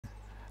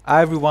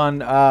Hi everyone,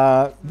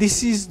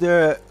 this is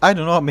I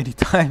don't know how many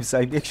times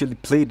I actually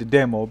played the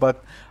demo,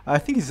 but I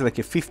think it's like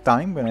a fifth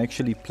time when I'm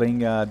actually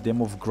playing a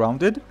demo of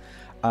Grounded,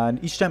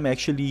 and each time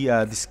actually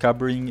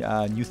discovering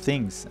new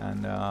things,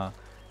 and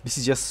this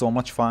is just so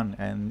much fun.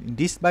 And in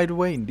this, by the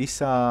way, in this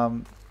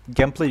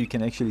gameplay, you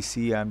can actually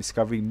see I'm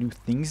discovering new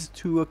things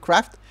to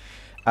craft,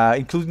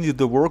 including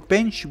the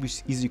workbench,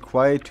 which is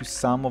required to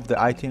some of the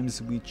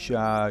items which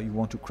you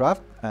want to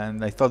craft.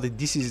 And I thought that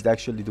this is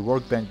actually the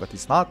workbench, but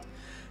it's not.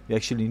 You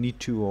actually need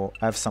to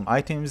have some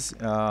items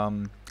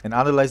and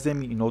analyze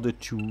them in order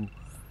to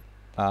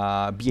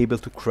be able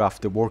to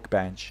craft the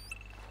workbench.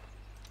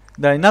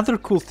 Now, another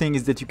cool thing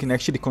is that you can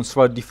actually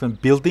construct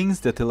different buildings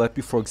that allow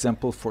you, for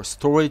example, for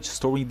storage,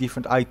 storing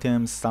different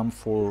items, some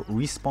for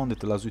respawn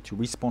that allows you to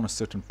respawn at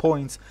certain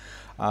points.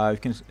 You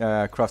can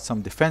craft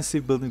some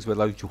defensive buildings that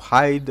allow you to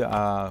hide,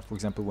 for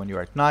example, when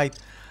you're at night.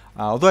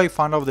 Although I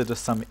found out that there's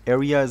some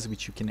areas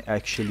which you can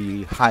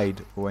actually hide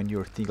when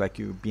you're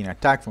you're being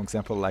attacked, for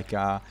example, like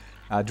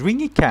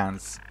drinking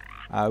cans,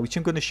 which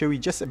I'm going to show you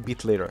just a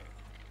bit later.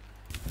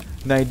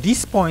 Now at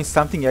this point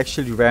something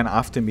actually ran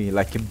after me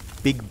like a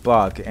big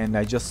bug, and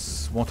I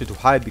just wanted to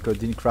hide because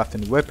I didn't craft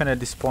any weapon at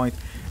this point.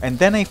 And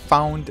then I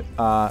found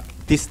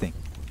this thing.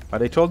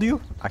 But I told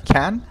you, I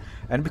can.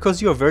 And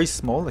because you're very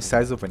small, the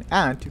size of an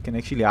ant, you can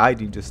actually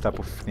hide in this type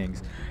of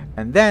things.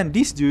 And then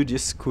this dude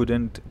just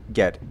couldn't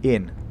get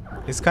in.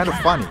 It's kind of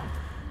funny.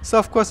 So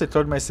of course I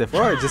told myself,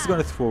 alright, just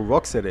gonna throw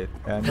rocks at it.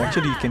 And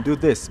actually you can do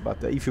this,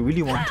 but if you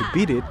really want to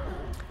beat it,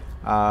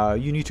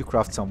 you need to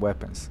craft some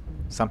weapons.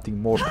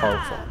 Something more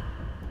powerful.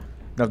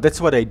 Now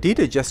that's what I did.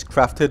 I just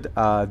crafted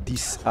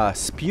this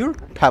spear,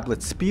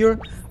 tablet spear.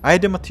 I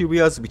had the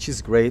materials, which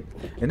is great.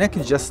 And I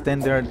can just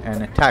stand there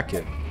and attack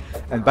it.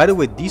 And by the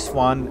way, this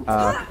one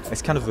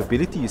has kind of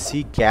ability, you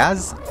see,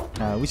 gas,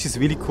 which is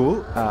really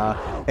cool.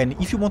 And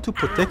if you want to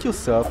protect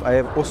yourself, I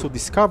have also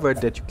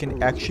discovered that you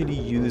can actually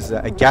use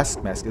a gas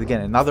mask.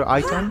 Again, another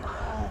item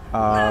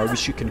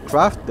which you can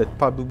craft that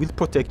probably will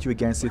protect you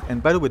against it.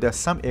 And by the way, there are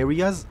some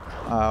areas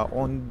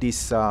on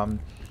this, I'd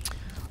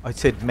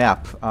say,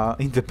 map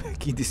in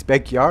this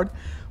backyard,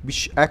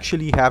 which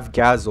actually have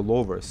gas all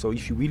over. So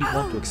if you really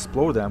want to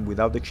explore them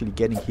without actually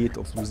getting hit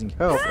or losing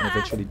health and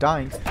eventually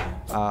dying,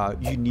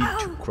 you need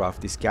to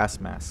craft this gas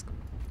mask.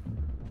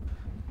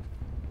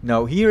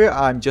 Now here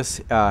I'm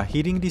just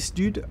hitting this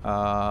dude,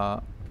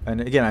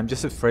 and again I'm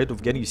just afraid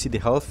of getting, you see the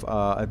health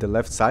at the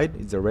left side,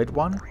 it's the red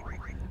one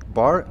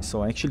bar,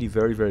 so I'm actually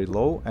very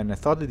low, and I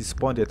thought at this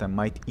point that I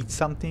might eat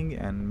something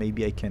and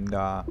maybe I can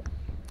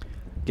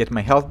get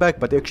my health back,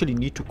 but I actually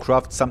need to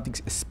craft something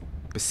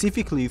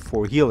specifically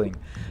for healing.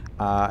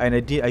 And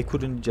I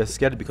couldn't just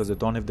get it because I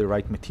don't have the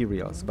right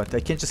materials, but I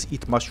can just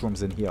eat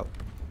mushrooms and heal.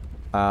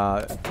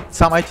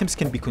 Some items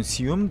can be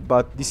consumed,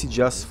 but this is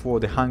just for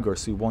the hunger,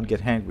 so you won't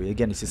get hungry.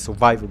 Again, it's a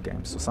survival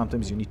game, so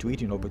sometimes you need to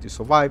eat in order to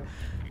survive.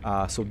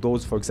 So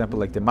those, for example,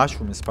 like the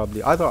mushrooms,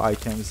 probably other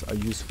items are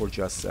used for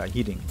just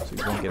eating, so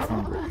you won't get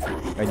hungry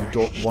and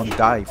you won't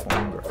die from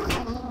hunger.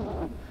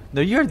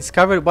 Now here I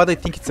discovered what I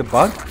think it's a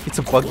bug. It's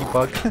a buggy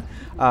bug.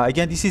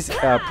 Again, this is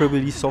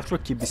pre-release software,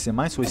 keep this in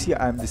mind. So you see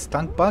I'm the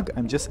skunk bug,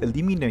 I'm just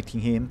eliminating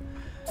him.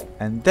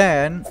 And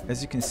then,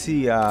 as you can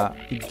see,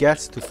 it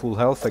gets to full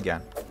health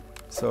again.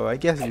 So I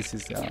guess this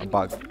is a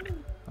bug.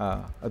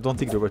 I don't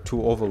think there were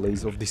two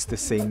overlays of this the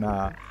same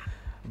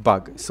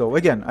bug. So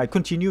again, I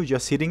continue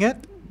just hitting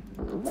it.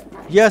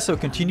 Yeah, so I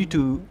continue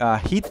to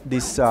hit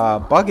this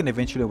bug, and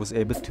eventually I was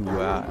able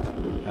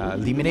to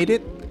eliminate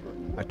it.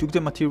 I took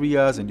the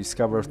materials and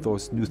discovered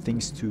those new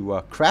things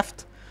to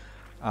craft,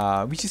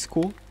 which is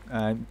cool.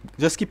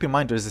 Just keep in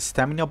mind there's a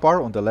stamina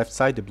bar on the left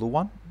side, the blue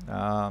one,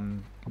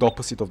 the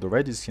opposite of the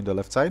red is in the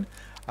left side.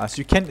 So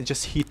you can't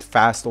just hit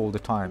fast all the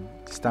time.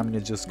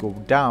 Stamina just go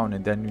down,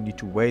 and then you need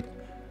to wait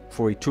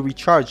for it to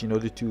recharge in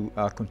order to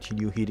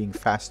continue hitting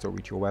faster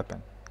with your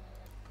weapon.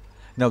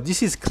 Now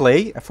this is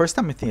clay. First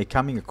time I think I'm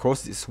coming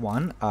across this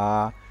one,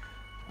 but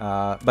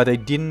I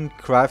didn't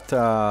craft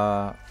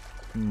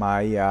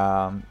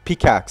my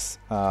pickaxe,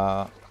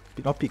 not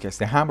pickaxe,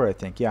 the hammer, I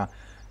think. Yeah,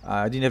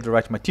 I didn't have the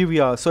right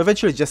material, so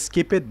eventually just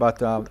skip it.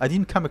 But I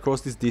didn't come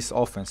across this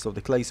often, so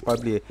the clay is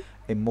probably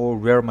a more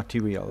rare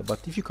material.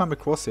 But if you come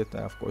across it,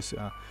 of course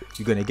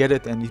you're gonna get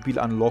it, and it will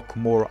unlock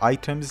more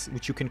items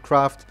which you can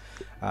craft,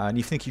 and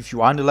you think if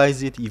you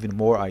analyze it, even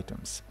more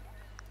items.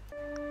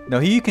 Now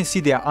here you can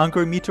see the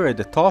hunger meter at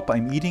the top.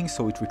 I'm eating,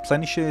 so it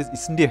replenishes.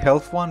 It's in the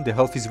health one. The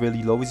health is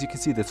really low, as you can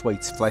see. That's why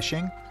it's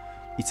flashing.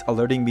 It's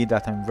alerting me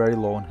that I'm very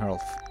low on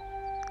health.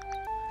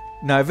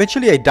 Now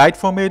eventually I died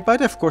from it,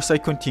 but of course I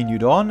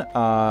continued on.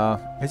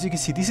 As you can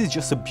see, this is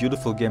just a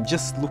beautiful game.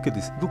 Just look at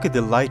this. Look at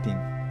the lighting.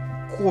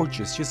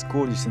 Gorgeous, just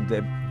gorgeous, and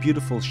the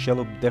beautiful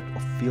shallow depth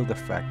of field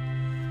effect.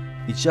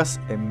 It's just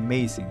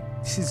amazing.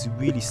 This is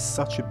really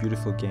such a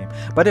beautiful game.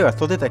 By the way, I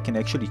thought that I can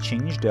actually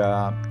change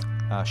the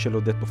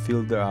shallow depth of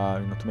field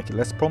to make it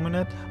less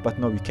prominent, but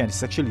no, you can't.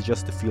 It's actually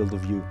just the field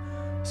of view.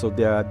 So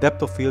the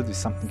depth of field is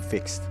something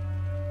fixed.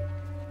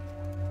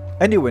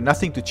 Anyway,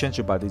 nothing to change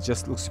about it. It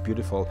just looks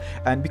beautiful,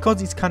 and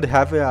because it's kind of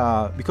heavy,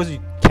 because you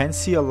can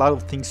see a lot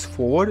of things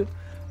forward.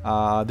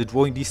 The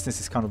drawing distance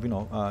is kind of, you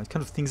know,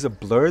 kind of things are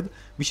blurred,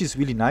 which is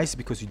really nice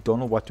because you don't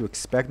know what to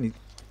expect, and it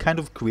kind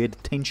of creates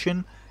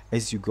tension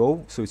as you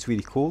go, so it's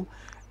really cool.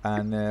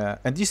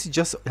 And this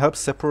just helps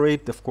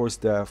separate, of course,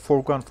 the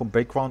foreground from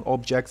background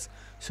objects,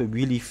 so you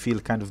really feel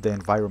kind of the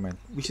environment,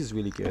 which is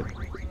really good.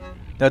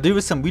 Now there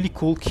were some really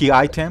cool key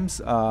items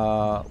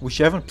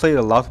which I haven't played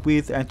a lot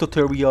with, and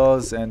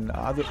tutorials and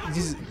other.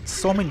 There's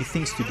so many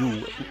things to do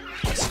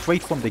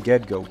straight from the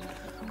get-go,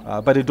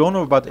 but I don't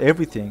know about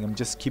everything. I'm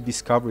just keep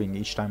discovering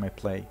each time I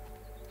play.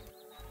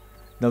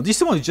 Now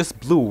this one just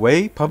blew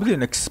away, probably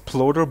an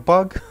exploder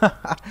bug.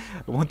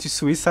 Want to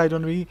suicide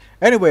on me?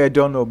 Anyway, I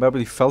don't know,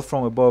 maybe it fell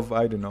from above,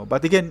 I don't know.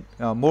 But again,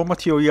 more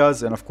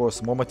materials, and of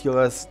course more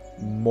materials,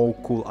 more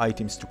cool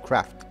items to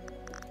craft.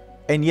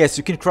 And yes,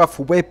 you can craft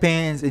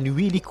weapons and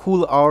really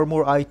cool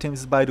armor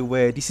items, by the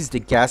way. This is the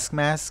gas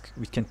mask,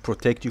 which can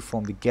protect you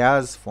from the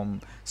gas,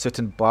 from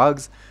certain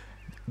bugs.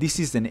 This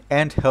is an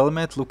ant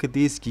helmet, look at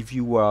this, give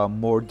you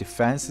more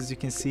defense, as you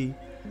can see.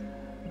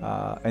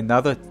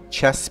 Another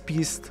chest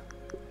piece.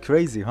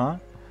 Crazy, huh?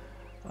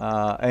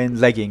 And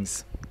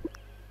leggings.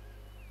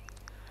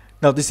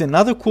 Now there's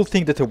another cool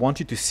thing that I want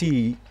you to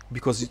see,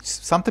 because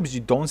sometimes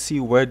you don't see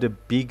where the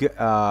big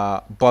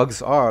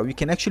bugs are. You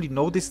can actually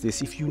notice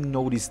this if you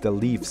notice the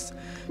leaves.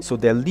 So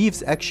the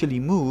leaves actually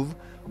move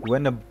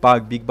when a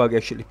big bug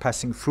actually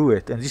passing through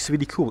it, and this is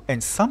really cool.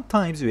 And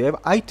sometimes we have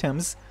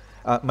items,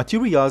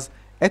 materials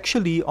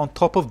actually on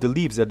top of the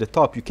leaves at the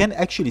top. You can't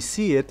actually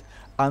see it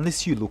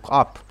unless you look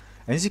up.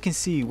 And as you can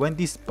see, when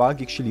this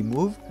bug actually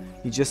moves,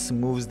 it just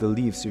moves the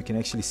leaves, so you can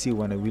actually see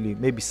when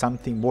maybe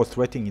something more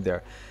threatening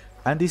there.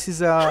 And this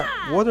is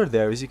water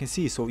there, as you can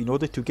see. So in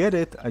order to get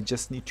it, I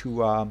just need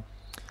to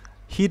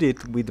hit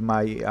it with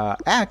my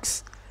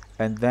axe,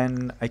 and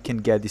then I can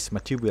get this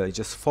material. It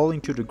just fall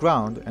into the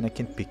ground and I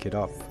can pick it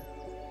up.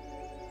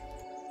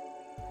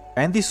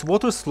 And this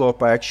water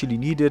slope I actually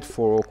needed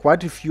for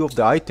quite a few of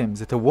the items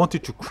that I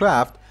wanted to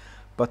craft,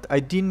 but I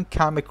didn't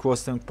come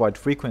across them quite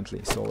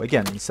frequently. So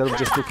again, instead of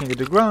just looking at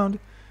the ground,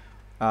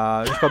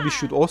 you probably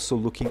should also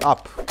looking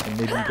up, and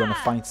maybe you're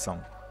gonna find some.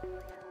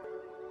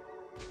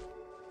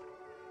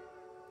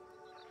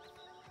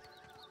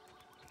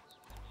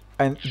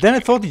 And then I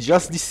thought it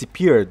just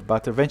disappeared,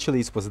 but eventually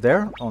it was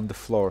there on the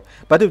floor.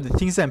 But the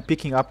things I'm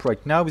picking up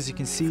right now, as you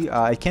can see,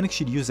 I can't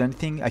actually use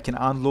anything. I can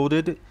unload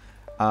it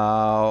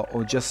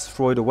or just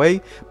throw it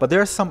away. But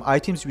there are some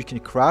items we can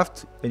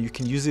craft, and you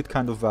can use it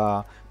kind of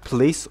a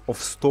place of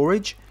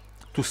storage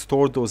to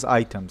store those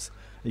items.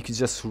 You can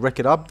just rack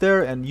it up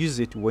there and use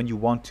it when you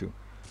want to.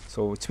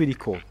 So it's really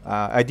cool.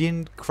 I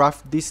didn't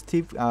craft this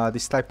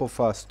type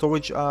of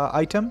storage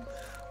item,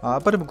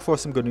 but of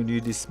course I'm going to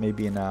do this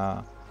maybe in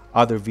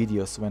other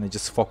videos when I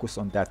just focus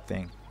on that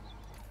thing.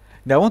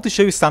 Now I want to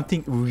show you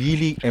something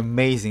really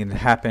amazing that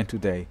happened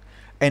today.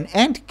 An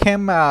ant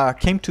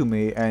came to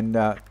me, and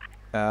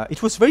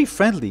it was very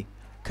friendly,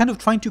 kind of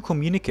trying to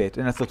communicate,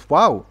 and I thought,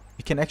 wow,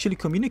 you can actually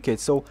communicate.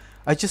 So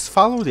I just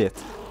followed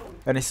it,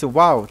 and I said,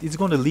 wow, it's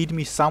going to lead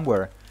me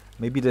somewhere.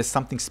 Maybe there's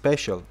something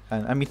special.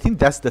 And I think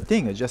that's the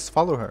thing. I just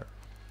follow her.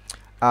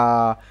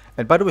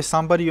 And by the way,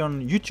 somebody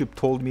on YouTube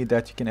told me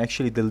that you can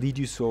actually lead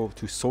you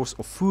to source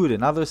of food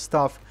and other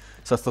stuff.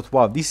 So I thought,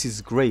 wow, this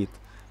is great.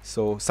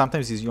 So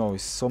sometimes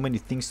it's so many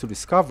things to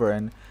discover,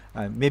 and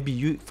maybe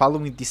you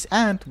following this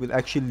ant will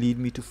actually lead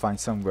me to find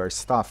some rare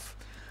stuff.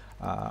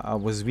 I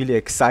was really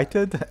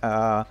excited,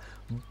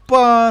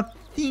 but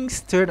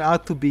things turned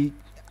out to be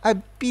a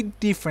bit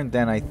different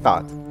than I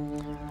thought.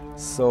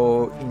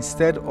 So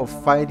instead of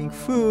finding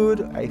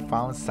food, I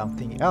found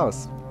something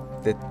else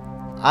that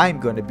I'm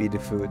gonna be the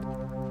food.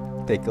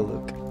 Take a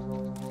look.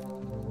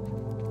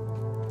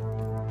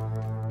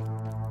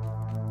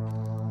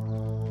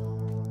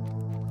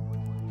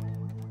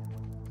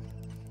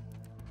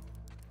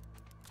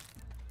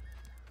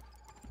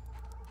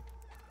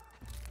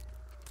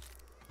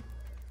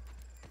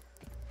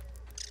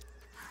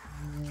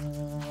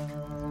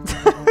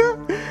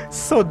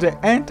 So the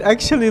ant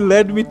actually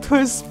led me to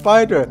a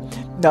spider.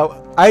 Now,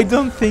 I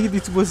don't think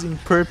it was in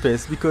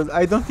purpose, because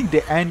I don't think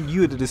the ant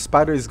knew that the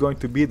spider is going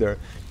to be there.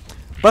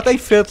 But I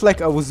felt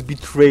like I was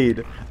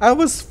betrayed. I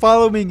was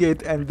following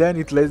it, and then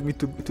it led me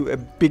to a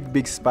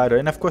big spider.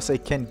 And of course I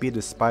can't beat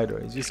the spider.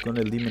 It's just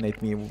gonna eliminate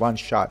me in one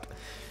shot,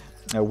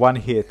 one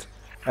hit.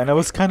 And I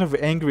was kind of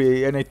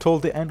angry, and I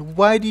told the ant,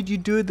 why did you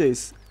do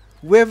this?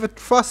 We have a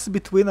trust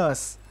between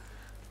us.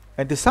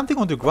 And there's something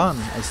on the ground.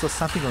 I saw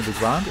something on the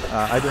ground.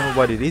 I don't know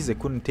what it is. I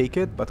couldn't take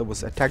it, but I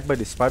was attacked by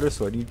the spider,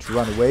 so I need to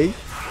run away.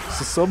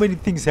 So many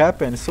things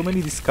happen. So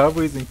many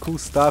discoveries and cool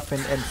stuff,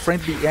 and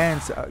friendly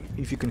ants,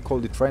 if you can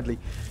call it friendly.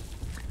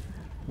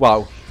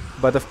 Wow.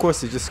 But of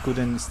course, I just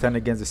couldn't stand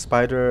against the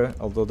spider.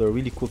 Although there are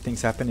really cool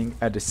things happening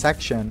at the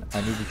section,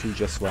 I needed to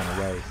just run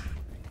away.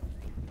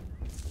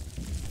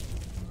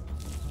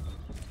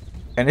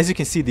 And as you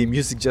can see, the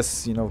music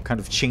just, kind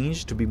of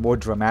changed to be more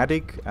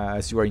dramatic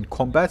as you are in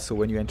combat. So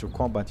when you enter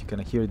combat, you can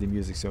hear the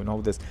music. So you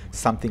know there's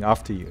something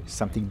after you,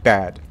 something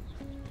bad.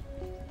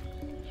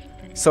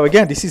 So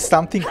again, this is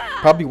something,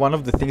 probably one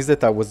of the things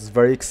that I was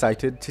very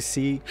excited to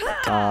see.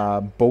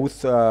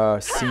 Both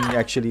seeing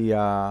actually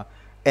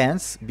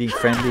ants being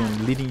friendly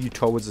and leading you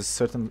towards a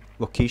certain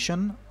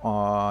location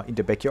in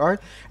the backyard,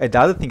 and the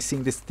other thing,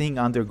 seeing this thing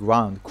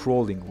underground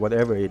crawling,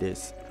 whatever it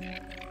is.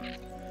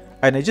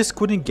 And I just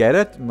couldn't get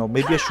it. You know,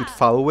 maybe I should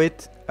follow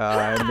it.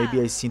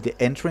 Maybe I see the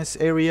entrance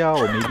area,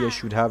 or maybe I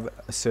should have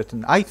a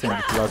certain item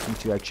that allows me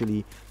to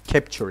actually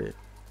capture it.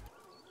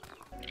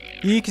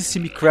 Here you can see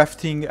me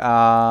crafting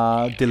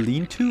the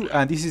lean-to,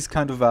 and this is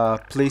kind of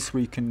a place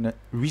where you can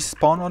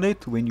respawn on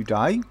it when you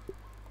die,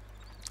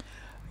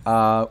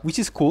 which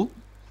is cool.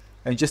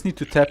 And you just need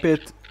to tap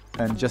it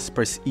and just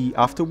press E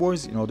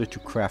afterwards in order to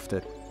craft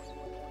it.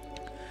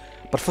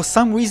 But for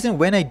some reason,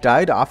 when I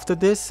died after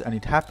this, and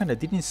it happened, I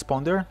didn't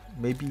spawn there.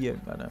 Maybe I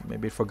don't know,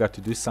 maybe I forgot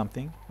to do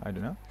something. I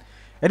don't know.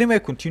 Anyway, I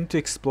continue to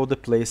explore the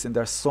place, and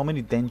there are so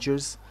many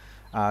dangers.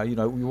 You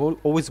know, we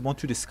always want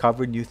to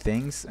discover new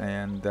things,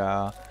 and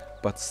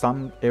but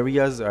some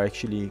areas are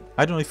actually,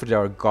 I don't know if they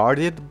are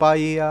guarded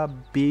by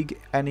big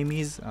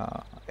enemies,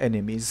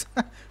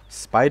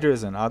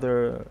 spiders and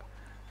other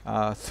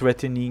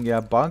threatening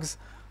bugs.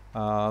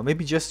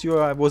 Maybe just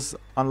I was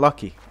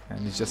unlucky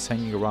and it's just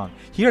hanging around.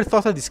 Here I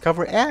thought I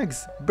discovered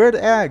eggs, bird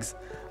eggs,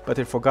 but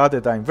I forgot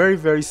that I'm very,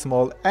 very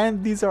small,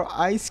 and these are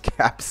ice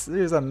caps.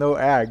 These are no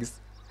eggs.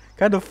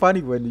 Kind of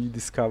funny when you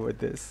discover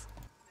this.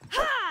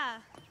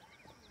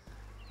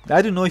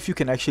 I don't know if you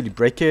can actually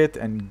break it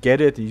and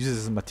get it and use it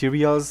as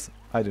materials.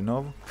 I don't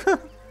know.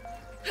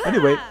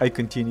 Anyway, I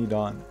continued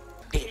on.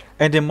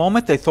 And the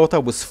moment I thought I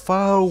was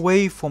far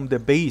away from the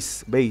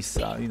base,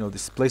 you know,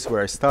 this place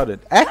where I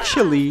started,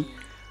 actually,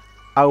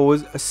 I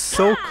was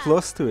so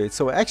close to it.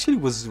 So I actually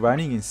was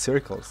running in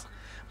circles.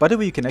 By the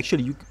way, you can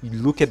actually you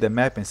look at the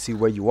map and see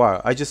where you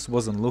are. I just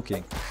wasn't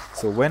looking.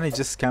 So when I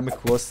just came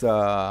across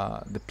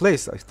the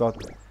place, I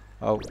thought,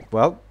 oh,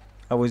 well,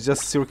 I was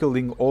just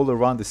circling all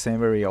around the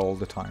same area all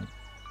the time.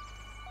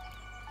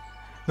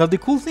 Now the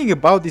cool thing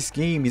about this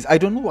game is, I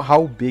don't know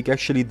how big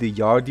actually the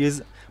yard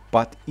is,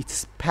 but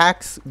it's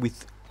packed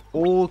with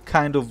all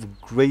kind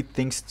of great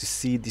things to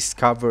see,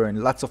 discover,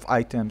 and lots of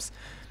items,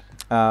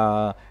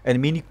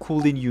 and many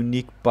cool and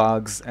unique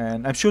bugs.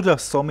 And I'm sure there are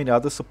so many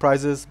other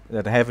surprises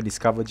that I haven't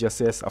discovered just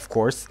yet, of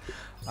course.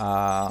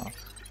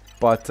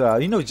 But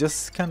you know,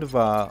 just kind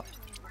of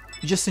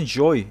you just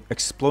enjoy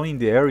exploring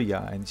the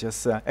area, and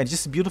just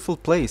a beautiful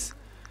place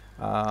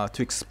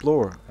to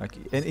explore.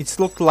 And it's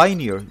not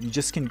linear. You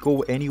just can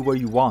go anywhere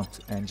you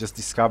want and just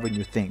discover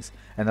new things.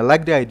 And I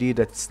like the idea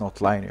that it's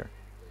not linear.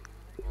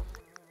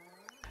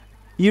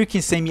 Here you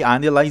can see me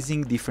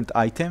analyzing different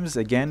items.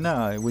 Again,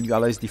 when you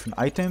analyze different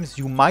items,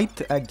 you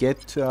might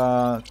get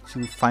to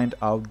find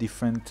out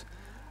different.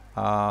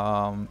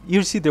 Here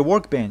you see the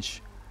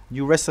workbench,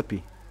 new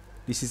recipe.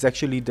 This is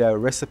actually the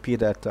recipe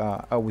that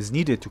I was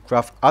needed to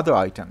craft other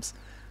items.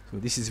 So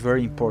this is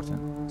very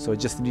important. So I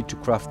just need to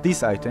craft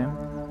this item.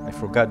 I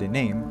forgot the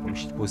name,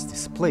 which was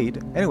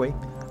displayed. Anyway,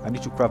 I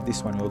need to craft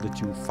this one in order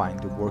to find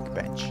the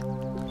workbench.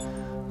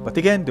 But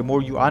again, the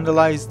more you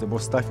analyze, the more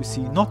stuff you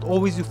see. Not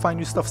always you find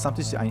new stuff.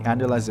 Sometimes I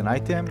analyze an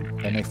item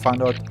and I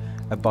find out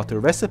about a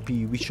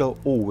recipe which I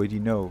already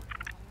know.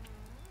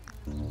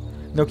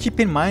 Now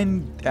keep in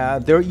mind,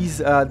 there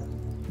is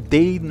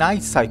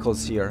day-night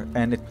cycles here,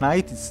 and at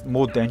night it's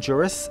more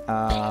dangerous.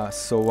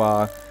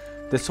 So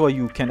that's why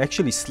you can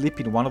actually sleep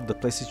in one of the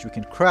places you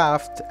can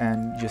craft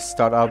and just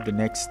start out the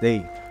next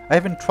day. I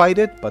haven't tried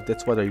it, but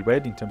that's what I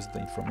read in terms of the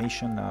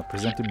information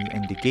presented me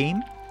in the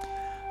game.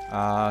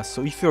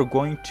 So if you're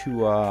going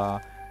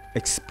to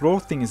explore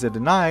things at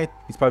the night,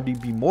 it's probably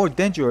be more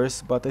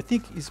dangerous, but I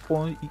think it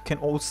can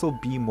also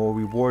be more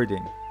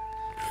rewarding.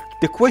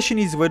 The question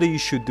is whether you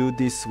should do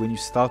this when you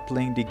start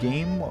playing the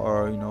game,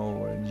 or you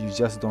know, you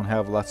just don't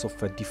have lots of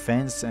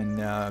defense and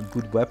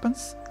good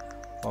weapons.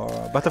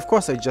 But of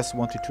course, I just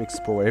wanted to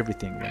explore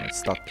everything when I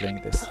start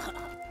playing this.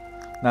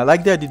 Now, I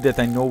like the idea that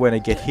I know when I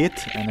get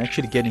hit, and I'm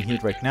actually getting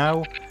hit right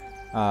now.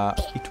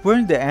 It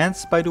weren't the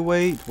ants, by the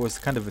way. It was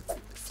kind of a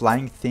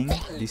flying thing,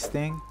 this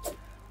thing.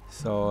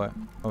 So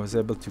I was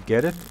able to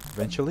get it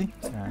eventually.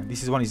 And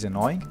this one is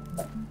annoying.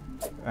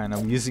 And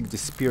I'm using the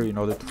spear in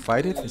order to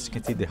fight it. As you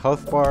can see, the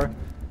health bar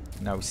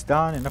now is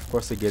done. And of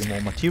course, I get more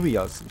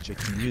materials, which I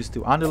can use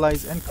to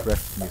analyze and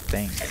craft new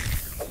things.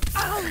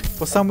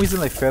 For some reason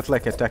I felt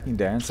like attacking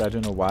the ants, I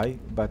don't know why,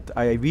 but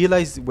I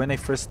realized when I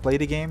first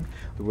played the game,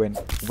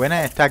 when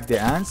I attack the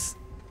ants,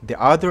 the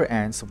other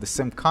ants of the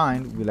same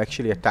kind will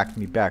actually attack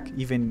me back,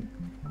 even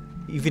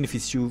if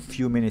it's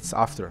few minutes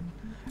after.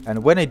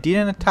 And when I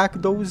didn't attack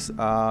those,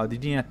 they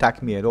didn't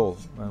attack me at all.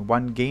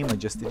 One game I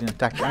just didn't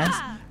attack ants,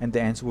 and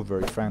the ants were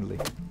very friendly,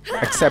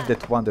 except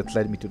that one that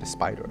led me to the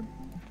spider.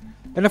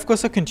 And of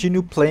course I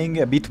continued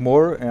playing a bit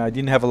more. I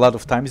didn't have a lot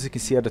of time, as you can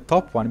see at the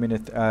top, 1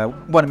 minute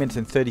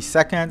and 30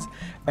 seconds.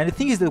 And the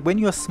thing is that when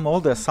you are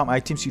small, there are some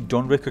items you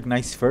don't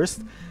recognize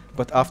first,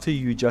 but after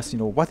you just, you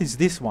know, what is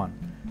this one?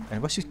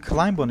 And once you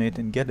climb on it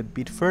and get a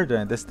bit further,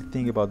 and that's the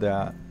thing about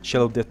the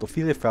Shallow Depth of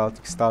Ileifeld,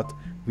 you start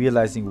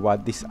realizing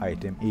what this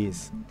item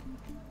is.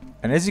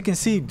 And as you can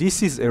see,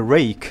 this is a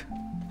rake.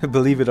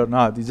 Believe it or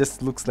not, it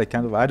just looks like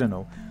kind of, I don't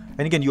know.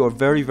 And again, you are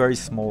very, very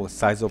small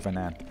size of an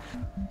ant.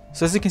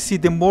 So as you can see,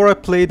 the more I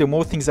play, the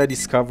more things I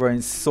discover, and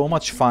it's so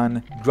much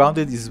fun.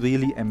 Grounded is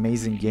really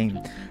amazing game,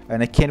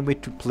 and I can't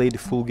wait to play the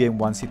full game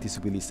once it is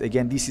released.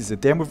 Again, this is a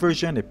demo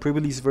version, a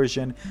pre-release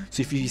version,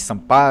 so if you see some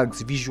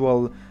bugs,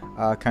 visual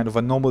kind of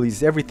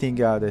anomalies, everything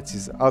that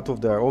is out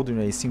of the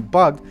ordinary seem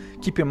bugged,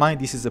 keep in mind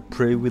this is a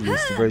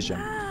pre-release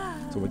version.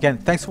 So again,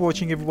 thanks for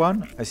watching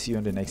everyone. I see you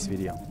in the next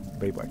video.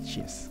 Bye bye,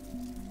 cheers.